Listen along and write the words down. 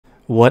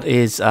What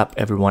is up,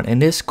 everyone? In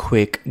this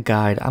quick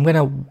guide, I'm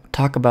gonna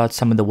talk about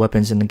some of the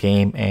weapons in the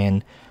game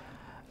and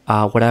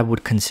what I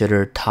would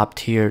consider top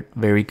tier,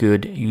 very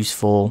good,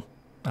 useful,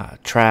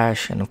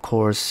 trash, and of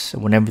course,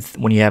 when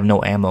you have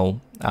no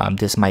ammo,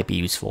 this might be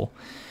useful.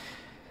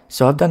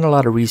 So I've done a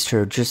lot of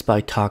research just by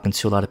talking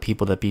to a lot of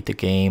people that beat the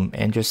game,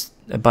 and just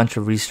a bunch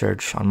of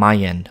research on my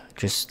end,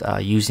 just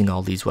using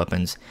all these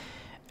weapons,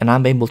 and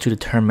I'm able to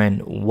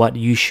determine what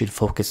you should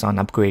focus on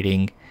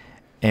upgrading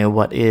and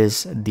what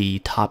is the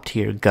top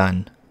tier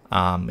gun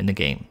in the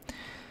game.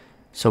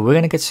 So we're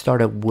gonna get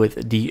started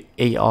with the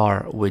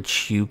AR,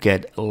 which you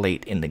get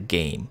late in the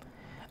game.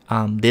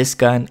 This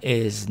gun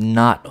is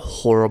not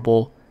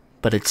horrible,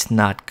 but it's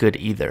not good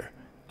either.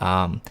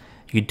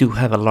 You do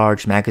have a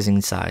large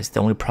magazine size. The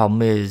only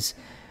problem is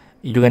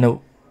you're gonna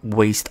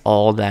waste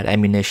all that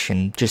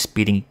ammunition just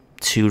beating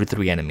 2 to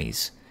 3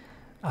 enemies.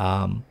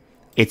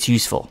 It's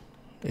useful.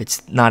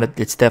 It's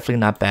definitely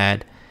not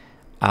bad.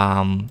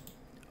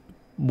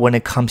 When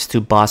it comes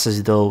to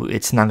bosses, though,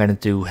 it's not gonna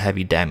do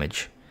heavy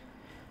damage.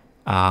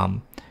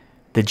 The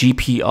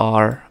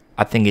GPR,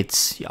 I think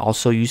it's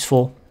also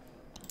useful,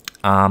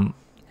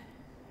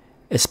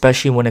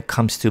 especially when it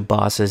comes to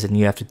bosses and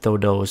you have to throw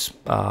those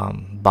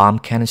bomb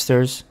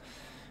canisters.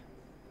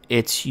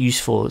 It's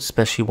useful,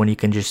 especially when you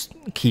can just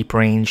keep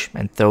range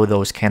and throw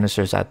those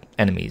canisters at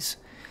enemies.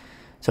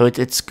 So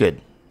it's good.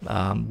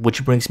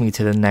 Which brings me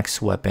to the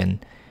next weapon,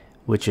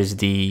 which is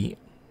the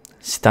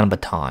stun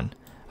baton.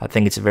 I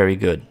think it's very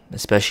good,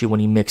 especially when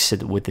you mix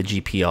it with the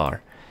GPR.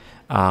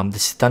 The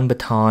stun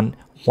baton,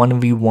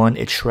 1v1,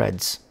 it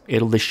shreds.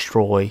 It'll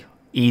destroy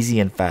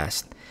easy and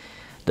fast.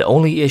 The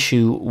only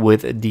issue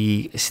with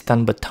the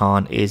stun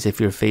baton is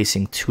if you're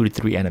facing 2 to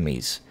 3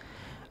 enemies.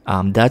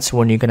 That's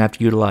when you're going to have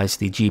to utilize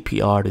the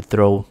GPR to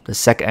throw the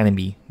second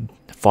enemy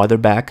farther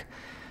back,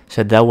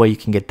 so that way you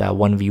can get that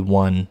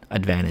 1v1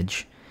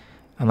 advantage.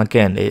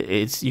 Again,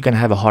 you're going to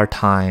have a hard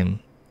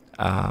time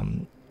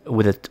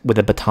with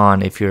a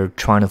baton if you're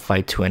trying to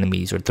fight 2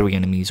 enemies or 3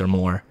 enemies or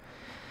more.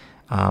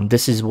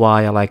 This is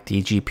why I like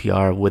the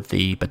GPR with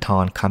the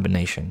baton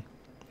combination.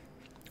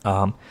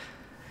 The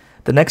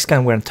next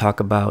gun we're going to talk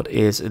about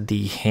is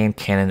the hand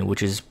cannon,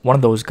 which is one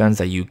of those guns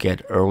that you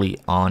get early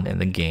on in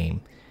the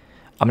game.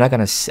 I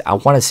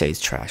want to say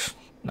it's trash.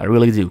 I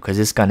really do, because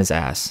this gun is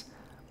ass.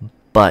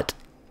 But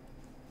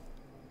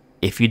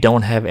if you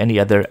don't have any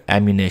other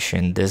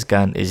ammunition, this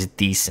gun is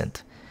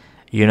decent.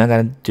 You're not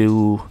going to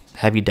do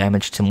heavy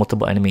damage to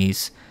multiple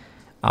enemies.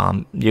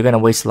 You're gonna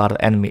waste a lot of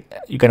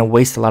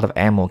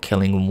ammo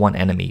killing one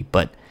enemy,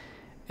 but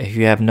if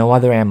you have no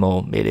other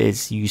ammo, it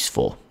is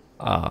useful.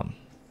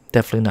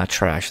 Definitely not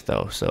trash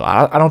though. So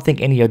I don't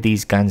think any of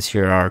these guns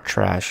here are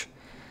trash.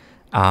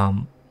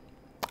 I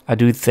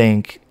do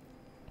think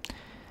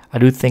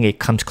it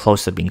comes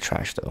close to being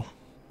trash though,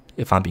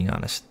 if I'm being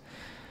honest.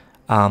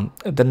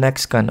 The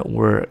next gun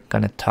we're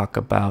gonna talk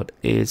about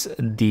is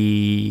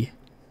the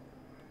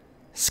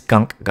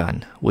skunk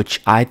gun, which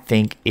I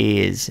think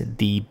is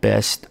the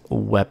best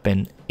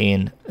weapon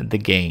in the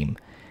game.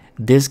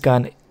 This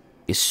gun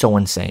is so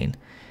insane.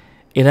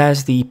 It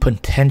has the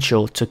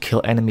potential to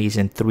kill enemies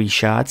in 3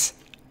 shots,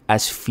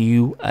 as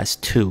few as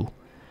 2.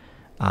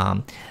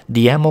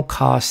 The ammo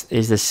cost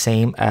is the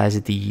same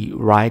as the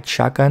riot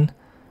shotgun,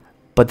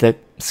 but the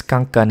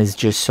skunk gun is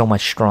just so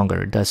much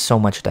stronger. It does so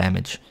much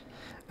damage.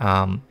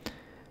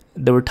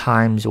 There were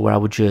times where I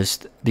would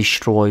just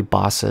destroy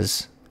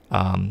bosses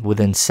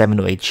within 7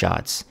 to 8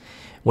 shots.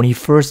 When you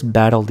first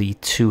battle the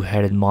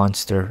 2-headed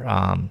monster,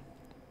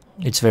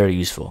 it's very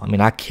useful. I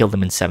mean, I killed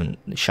them in 7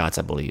 shots,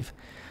 I believe.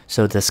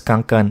 So the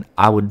skunk gun,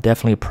 I would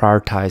definitely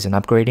prioritize in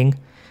upgrading.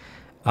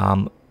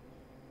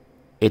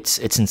 It's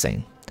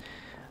insane.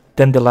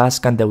 Then the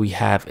last gun that we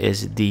have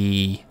is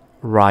the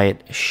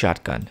riot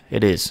shotgun.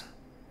 It is,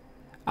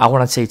 I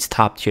want to say it's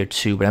top tier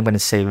 2, but I'm going to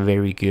say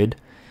very good.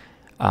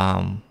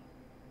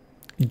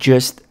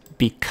 Just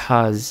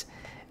because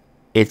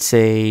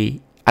I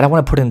don't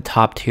want to put it in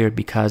top tier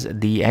because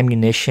the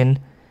ammunition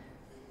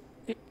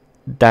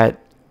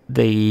that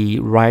the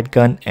riot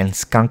gun and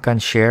skunk gun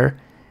share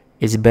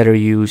is better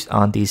used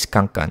on the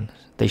skunk gun.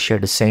 They share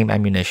the same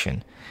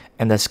ammunition,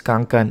 and the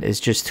skunk gun is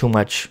just too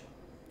much.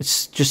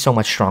 It's just so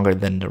much stronger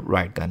than the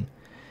riot gun.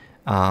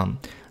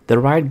 The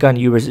riot gun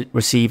you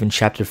receive in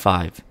chapter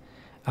 5.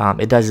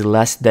 It does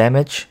less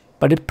damage,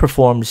 but it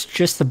performs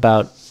just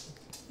about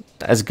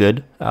as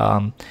good.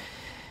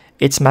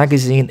 Its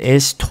magazine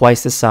is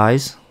twice the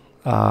size.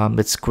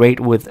 It's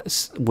great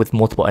with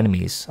multiple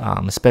enemies,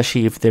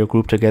 especially if they're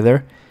grouped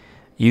together.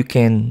 You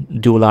can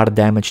do a lot of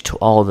damage to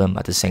all of them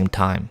at the same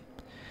time.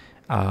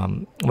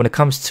 When it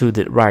comes to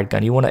the riot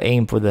gun, you want to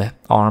aim for the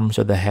arms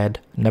or the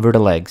head, never the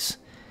legs.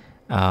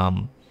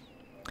 But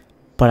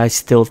I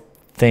still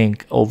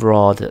think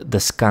overall the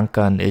skunk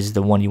gun is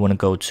the one you want to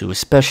go to,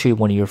 especially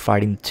when you're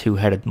fighting the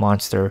 2-headed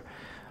monster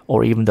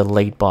or even the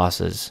late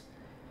bosses.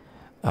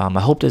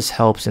 I hope this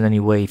helps in any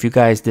way. If you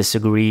guys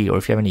disagree or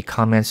if you have any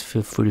comments,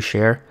 feel free to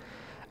share.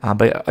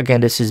 But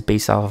again, this is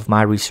based off of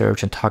my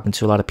research and talking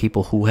to a lot of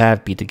people who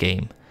have beat the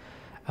game.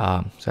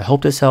 So I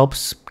hope this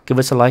helps. Give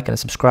us a like and a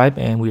subscribe,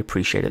 and we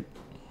appreciate it.